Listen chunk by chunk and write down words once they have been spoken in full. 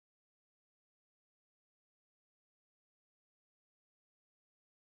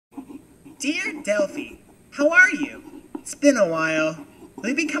Dear Delphi, how are you? It's been a while. Will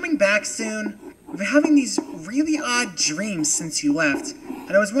you be coming back soon? We've been having these really odd dreams since you left,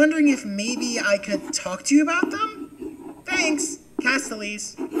 and I was wondering if maybe I could talk to you about them? Thanks,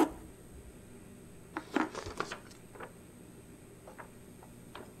 Castilles.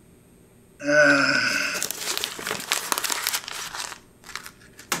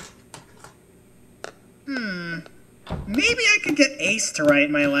 Maybe I could get Ace to write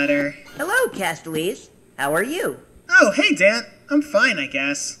my letter. Hello, Castilles. How are you? Oh, hey, Dan. I'm fine, I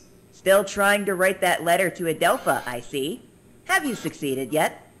guess. Still trying to write that letter to Adelpha, I see. Have you succeeded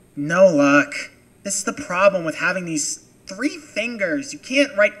yet? No luck. This is the problem with having these 3 fingers. You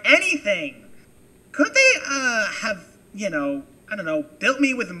can't write anything. Could they, have, I don't know, built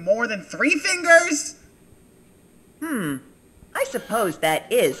me with more than 3 fingers? I suppose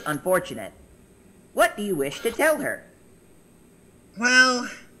that is unfortunate. What do you wish to tell her? Well,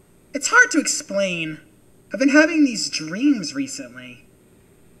 it's hard to explain. I've been having these dreams recently.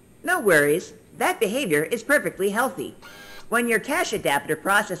 No worries. That behavior is perfectly healthy. When your cache adapter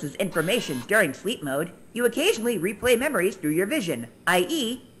processes information during sleep mode, you occasionally replay memories through your vision,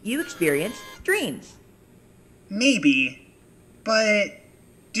 i.e., you experience dreams. Maybe, but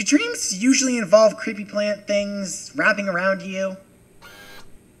do dreams usually involve creepy plant things wrapping around you?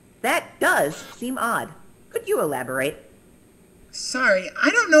 That does seem odd. Could you elaborate? Sorry, I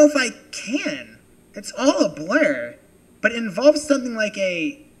don't know if I can. It's all a blur, but it involves something like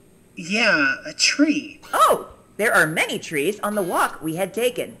a tree. Oh, there are many trees on the walk we had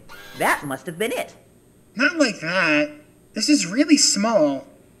taken. That must have been it. Not like that. This is really small.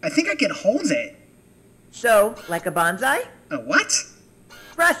 I think I can hold it. So, like a bonsai? A what?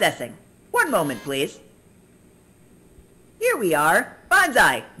 Processing. One moment, please. Here we are.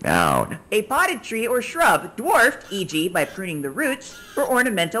 Bonsai. Noun. A potted tree or shrub, dwarfed, e.g. by pruning the roots, for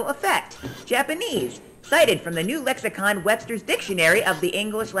ornamental effect. Japanese. Cited from the New Lexicon Webster's Dictionary of the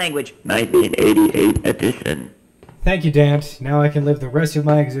English Language. 1988 edition. Thank you, Dant. Now I can live the rest of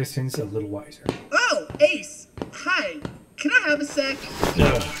my existence a little wiser. Oh, Ace. Hi. Can I have a sec?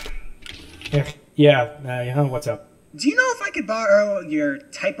 Yeah, what's up? Do you know if I could borrow your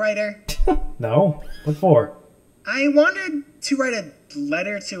typewriter? No? What for? I wanted to write a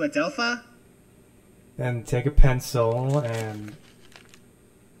letter to Adelpha. Then take a pencil and...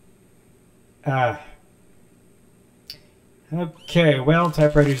 Okay, well,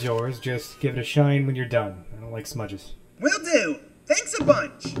 typewriter's yours. Just give it a shine when you're done. I don't like smudges. Will do. Thanks a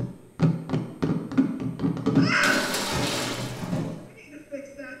bunch. I need to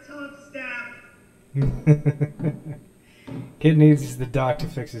fix that top stack. Kid needs the doc to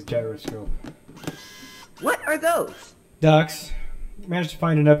fix his gyroscope. What are those? Docs. Managed to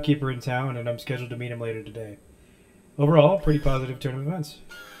find an upkeeper in town, and I'm scheduled to meet him later today. Overall, pretty positive turn of events.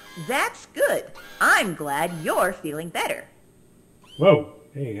 That's good. I'm glad you're feeling better. Whoa.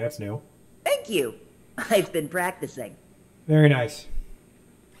 Hey, that's new. Thank you. I've been practicing. Very nice.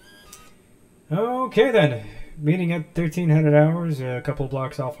 Okay then. Meeting at 1300 hours, a couple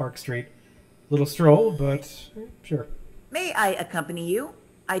blocks off Hark Street. Little stroll, but sure. May I accompany you?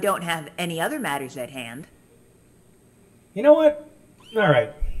 I don't have any other matters at hand. You know what?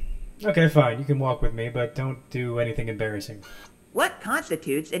 Alright. Okay, fine. You can walk with me, but don't do anything embarrassing. What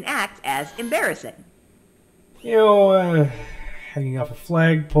constitutes an act as embarrassing? You know, hanging off a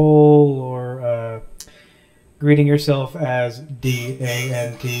flagpole, or greeting yourself as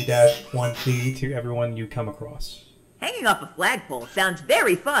DANT-1C to everyone you come across. Hanging off a flagpole sounds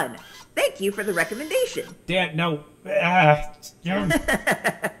very fun. Thank you for the recommendation. Dan, no.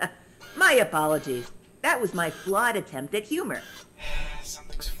 My apologies. That was my flawed attempt at humor.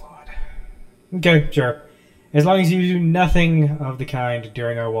 Something's flawed. Okay, sure. As long as you do nothing of the kind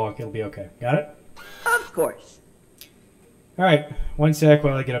during our walk, it'll be okay. Got it? Of course. Alright, one sec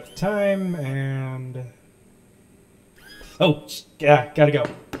while I get up to time, and... Oh, yeah, gotta go.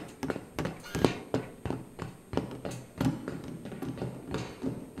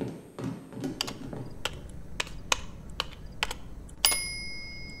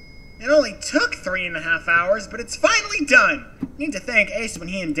 It only took 3.5 hours, but it's finally done. Need to thank Ace when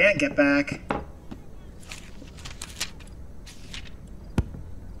he and Dant get back.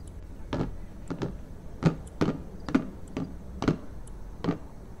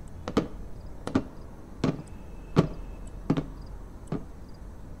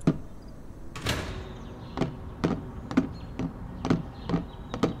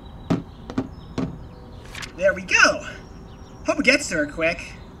 There we go. Hope it gets to her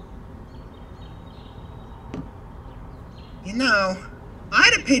quick. You know, I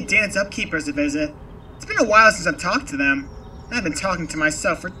had to pay Dan's upkeepers a visit. It's been a while since I've talked to them. I've been talking to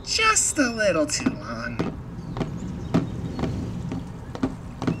myself for just a little too long.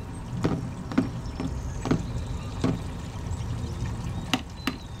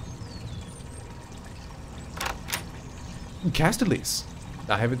 Castilles,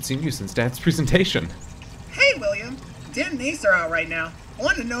 I haven't seen you since Dan's presentation. Hey, William. Dan and Ace are out right now. I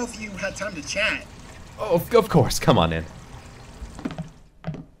wanted to know if you had time to chat. Oh, of course, come on in.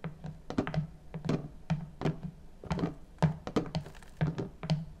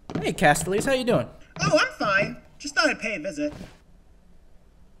 Hey, Castilles, how you doing? Oh, I'm fine. Just thought I'd pay a visit.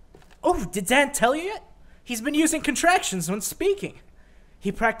 Oh, did Dan tell you yet? He's been using contractions when speaking.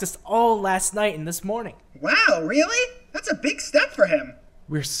 He practiced all last night and this morning. Wow, really? That's a big step for him.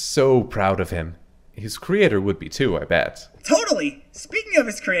 We're so proud of him. His creator would be too, I bet. Totally. Speaking of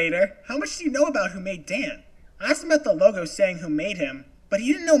his creator, how much do you know about who made Dan? I asked him about the logo saying who made him, but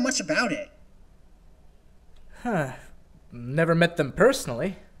he didn't know much about it. Huh. Never met them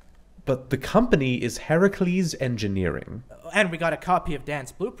personally. But the company is Heracles Engineering. And we got a copy of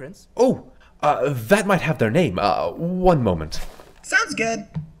Dan's blueprints. Oh, that might have their name. One moment. Sounds good.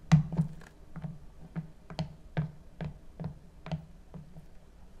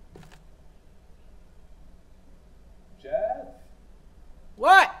 Jeff?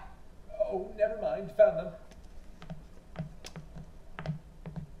 What? Oh, never mind. Found them.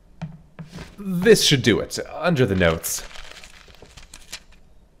 This should do it. Under the notes.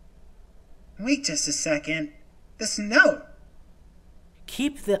 Wait just a second. This note.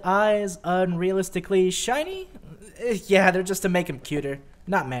 Keep the eyes unrealistically shiny? Yeah, they're just to make him cuter.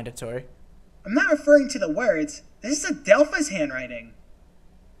 Not mandatory. I'm not referring to the words. This is Adelpha's handwriting.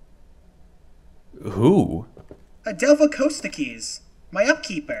 Who? Adelpha Castilles, my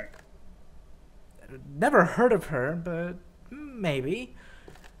upkeeper. Never heard of her, but maybe.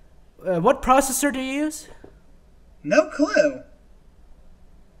 What processor do you use? No clue.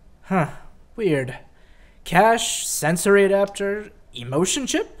 Huh. Weird. Cache, sensory adapter, emotion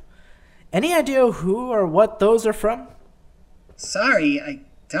chip? Any idea who or what those are from? Sorry, I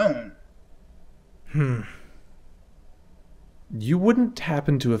don't. You wouldn't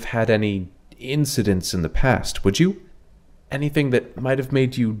happen to have had any incidents in the past, would you? Anything that might have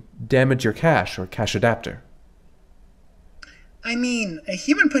made you damage your cache or cache adapter? I mean, a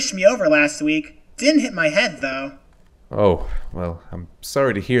human pushed me over last week. Didn't hit my head, though. Oh, well, I'm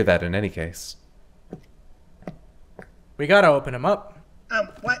sorry to hear that in any case. We gotta open him up.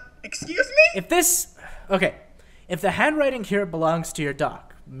 What? Excuse me? If the handwriting here belongs to your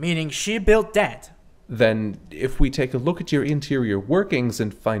doc, meaning she built that. Then, if we take a look at your interior workings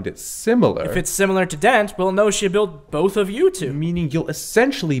and find it similar... If it's similar to Dent, we'll know she built both of you two. Meaning you'll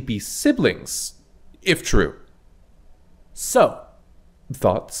essentially be siblings, if true. So.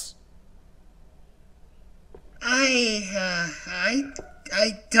 Thoughts?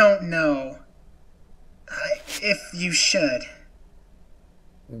 I don't know. If you should.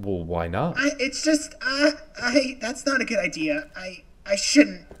 Well, why not? It's just, that's not a good idea. I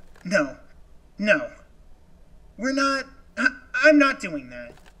shouldn't. No. We're not, I'm not doing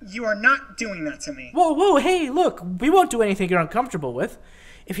that. You are not doing that to me. Whoa, hey, look, we won't do anything you're uncomfortable with.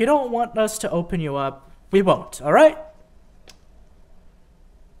 If you don't want us to open you up, we won't, alright?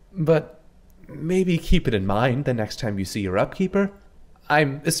 But maybe keep it in mind the next time you see your upkeeper.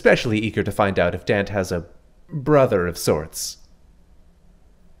 I'm especially eager to find out if Dant has a brother of sorts.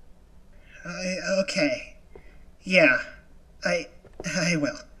 Okay. Yeah, I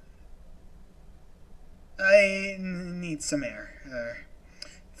will. I need some air.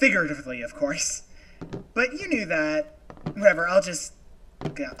 Figuratively, of course. But you knew that. Whatever, I'll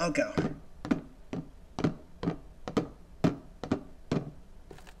go.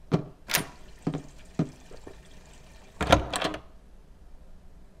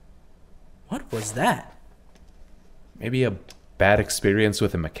 What was that? Maybe a bad experience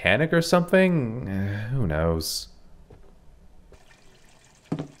with a mechanic or something? Who knows?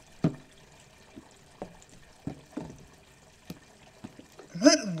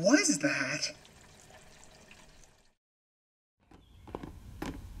 What was that?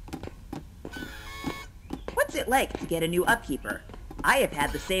 What's it like to get a new upkeeper? I have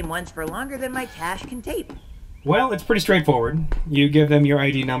had the same ones for longer than my cache can tape. Well, it's pretty straightforward. You give them your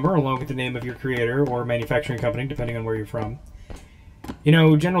ID number along with the name of your creator or manufacturing company, depending on where you're from. You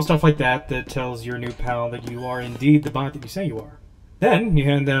know, general stuff like that that tells your new pal that you are indeed the bot that you say you are. Then you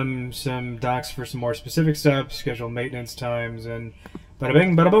hand them some docs for some more specific stuff, schedule maintenance times, and bada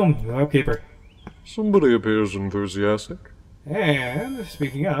bing, bada boom, the upkeeper. Somebody appears enthusiastic. And,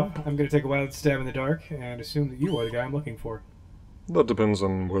 speaking of, I'm going to take a wild stab in the dark and assume that you are the guy I'm looking for. That depends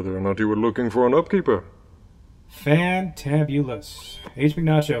on whether or not you were looking for an upkeeper. Fantabulous. H.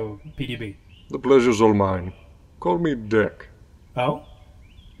 McNacho, PDB. The pleasure's all mine. Call me Dick. Oh?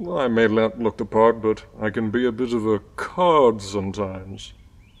 I may not look the part, but I can be a bit of a card sometimes.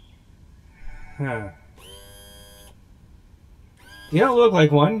 Huh. You don't look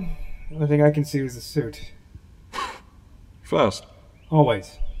like one. The only thing I can see is the suit. Fast.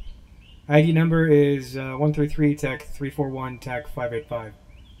 Always. ID number is 133 Tech 341 Tech 585.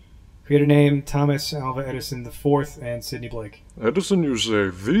 Creator name Thomas Alva Edison IV and Sidney Blake. Edison, you say?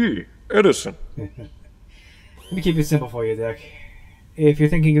 The Edison. Let me keep it simple for you, Dick. If you're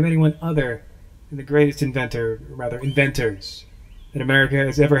thinking of anyone other than the greatest inventors that America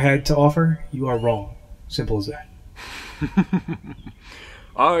has ever had to offer, you are wrong. Simple as that.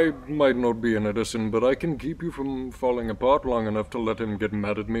 I might not be an Edison, but I can keep you from falling apart long enough to let him get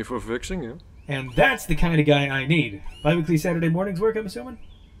mad at me for fixing you. And that's the kind of guy I need. Bi-weekly Saturday mornings work, I'm assuming?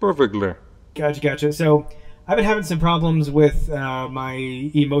 Perfectly. Gotcha. So, I've been having some problems with my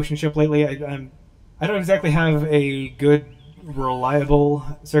emotion chip lately. I don't exactly have a good, reliable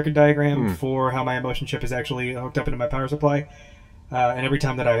circuit diagram for how my emotion chip is actually hooked up into my power supply. And every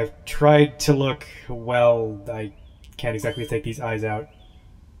time that I have tried to look, well, I can't exactly take these eyes out.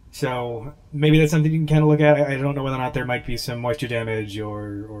 So maybe that's something you can kind of look at. I don't know whether or not there might be some moisture damage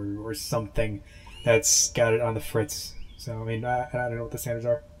or something that's got it on the fritz. So, I mean, I don't know what the standards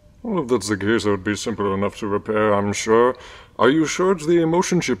are. Well, if that's the case, it would be simple enough to repair, I'm sure. Are you sure it's the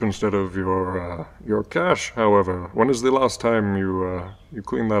emotion chip instead of your cache, however? When is the last time you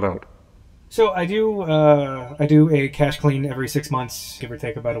cleaned that out? So I do a cache clean every 6 months, give or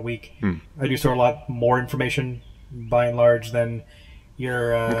take about a week. I do store a lot more information, by and large, than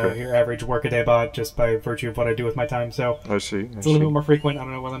your average workaday bot, just by virtue of what I do with my time. So I see. It's a little bit more frequent. I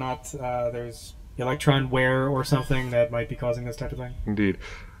don't know whether or not there's electron wear or something that might be causing this type of thing. Indeed.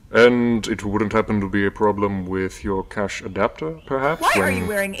 And it wouldn't happen to be a problem with your cache adapter, perhaps? Why are you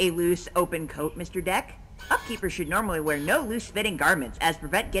wearing a loose, open coat, Mr. Deck? Upkeepers should normally wear no loose-fitting garments, as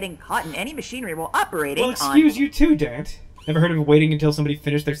prevent getting caught in any machinery while operating Well, excuse you too, Dant. Never heard of waiting until somebody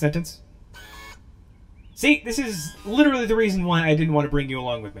finished their sentence? See, this is literally the reason why I didn't want to bring you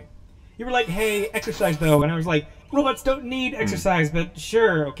along with me. You were like, hey, exercise though, and I was like, robots don't need exercise, but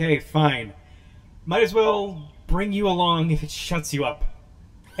sure, okay, fine. Might as well bring you along if it shuts you up.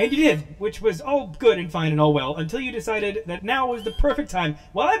 And you did, which was all good and fine and all well, until you decided that now was the perfect time,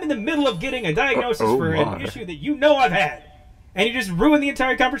 while I'm in the middle of getting a diagnosis for an issue that you know I've had. And you just ruined the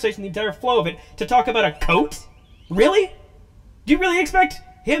entire conversation, the entire flow of it, to talk about a coat? Really? Do you really expect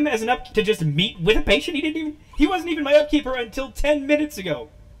him as an up to just meet with a patient? He wasn't even my upkeeper until 10 minutes ago.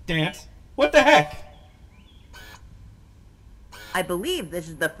 Dant, what the heck? I believe this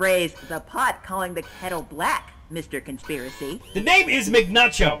is the phrase, the pot calling the kettle black, Mr. Conspiracy. The name is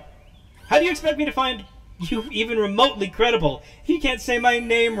McNacho. How do you expect me to find you even remotely credible if you can't say my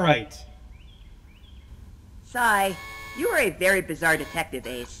name right? Sigh, you are a very bizarre detective,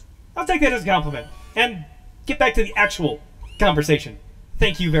 Ace. I'll take that as a compliment. And get back to the actual conversation.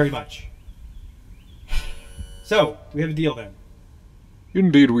 Thank you very much. So, we have a deal then.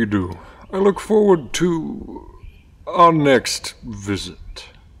 Indeed we do. I look forward to our next visit.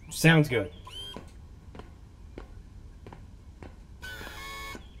 Sounds good.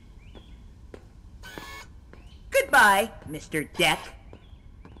 Goodbye, Mr. Deck.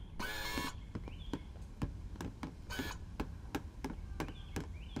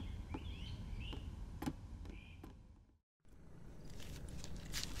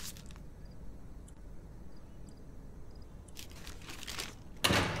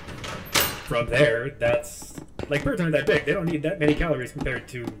 From there, that's... Like, birds aren't that big. They don't need that many calories compared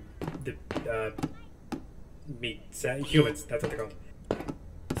to the, humans. That's what they're called.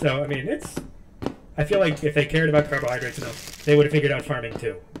 So, I mean, it's... I feel like if they cared about carbohydrates enough, they would have figured out farming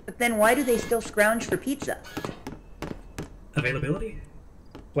too. But then why do they still scrounge for pizza? Availability?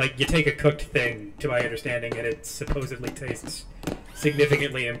 Like, you take a cooked thing, to my understanding, and it supposedly tastes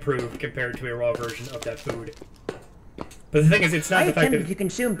significantly improved compared to a raw version of that food. But the thing is, it's not the fact that... I attempted to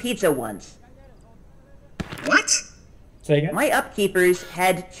consume pizza once. What? Say again? My upkeepers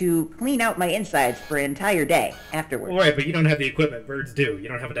had to clean out my insides for an entire day afterwards. Well, right, but you don't have the equipment. Birds do. You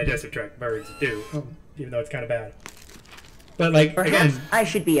don't have a digestive tract. Birds do. Even though it's kind of bad. But, like, Perhaps again... I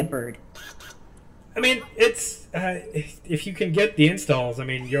should be a bird. I mean, it's... if you can get the installs, I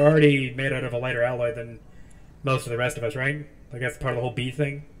mean, you're already made out of a lighter alloy than most of the rest of us, right? Like, that's part of the whole bee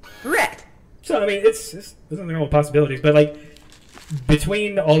thing. Correct. So, I mean, there's nothing wrong with possibilities, but, like,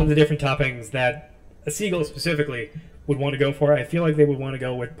 between all of the different toppings that a seagull specifically would want to go for, I feel like they would want to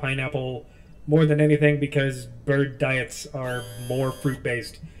go with pineapple more than anything because bird diets are more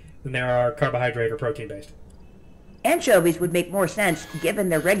fruit-based than they are carbohydrate or protein-based. Anchovies would make more sense given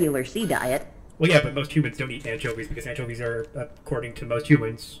their regular sea diet. Well, yeah, but most humans don't eat anchovies because anchovies are, according to most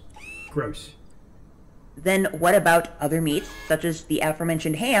humans, gross. Then what about other meats, such as the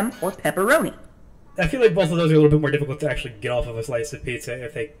aforementioned ham or pepperoni? I feel like both of those are a little bit more difficult to actually get off of a slice of pizza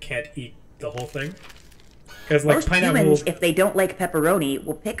if they can't eat the whole thing. Because, like, Most pineapple... humans, if they don't like pepperoni,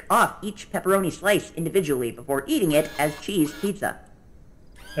 will pick off each pepperoni slice individually before eating it as cheese pizza.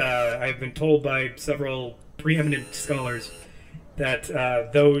 I've been told by several preeminent scholars that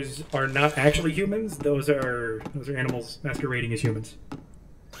those are not actually humans. Those are animals masquerading as humans.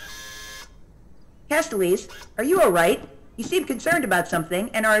 Castilles, are you alright? You seem concerned about something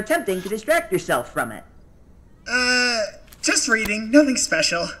and are attempting to distract yourself from it. Just reading. Nothing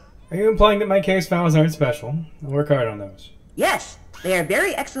special. Are you implying that my case files aren't special? I'll work hard on those. Yes, they are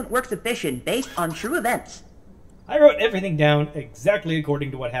very excellent works of fiction based on true events. I wrote everything down exactly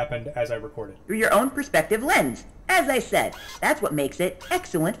according to what happened as I recorded. Through your own perspective lens. As I said, that's what makes it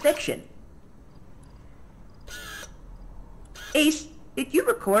excellent fiction. Ace, did you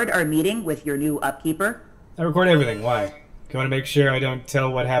record our meeting with your new upkeeper? I record everything. Why? You want to make sure I don't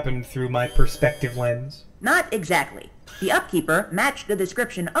tell what happened through my perspective lens? Not exactly. The upkeeper matched the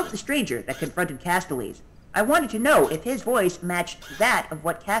description of the stranger that confronted Castilles. I wanted to know if his voice matched that of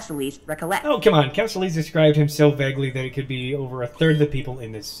what Castilles recollects. Oh, come on. Castilles described him so vaguely that it could be over a third of the people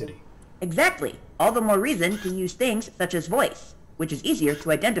in this city. Exactly. All the more reason to use things such as voice, which is easier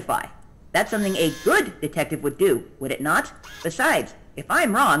to identify. That's something a good detective would do, would it not? Besides, if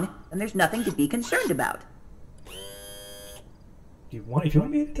I'm wrong, then there's nothing to be concerned about. If you want to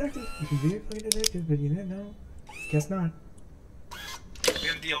be a detective, you can be a detective, but you didn't know. Guess not. We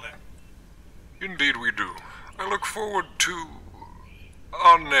have a deal then. Indeed we do. I look forward to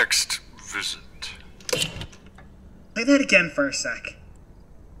our next visit. Play that again for a sec.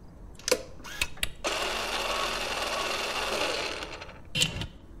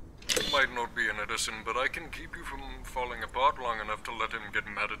 It might not be an Edison, but I can keep you from falling apart long enough to let him get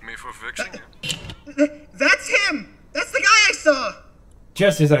mad at me for fixing you. That's him! That's the guy I saw!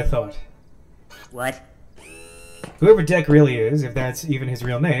 Just as I thought. What? Whoever Deck really is, if that's even his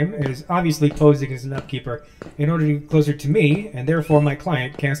real name, is obviously posing as an upkeeper in order to get closer to me, and therefore my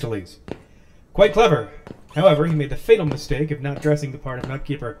client, Castilles. Quite clever. However, he made the fatal mistake of not dressing the part of an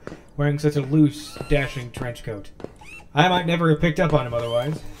upkeeper, wearing such a loose, dashing trench coat. I might never have picked up on him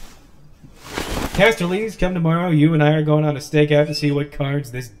otherwise. Castilles, come tomorrow. You and I are going on a stakeout to see what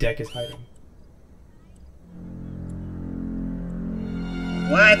cards this deck is hiding.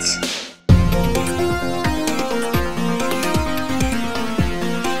 What?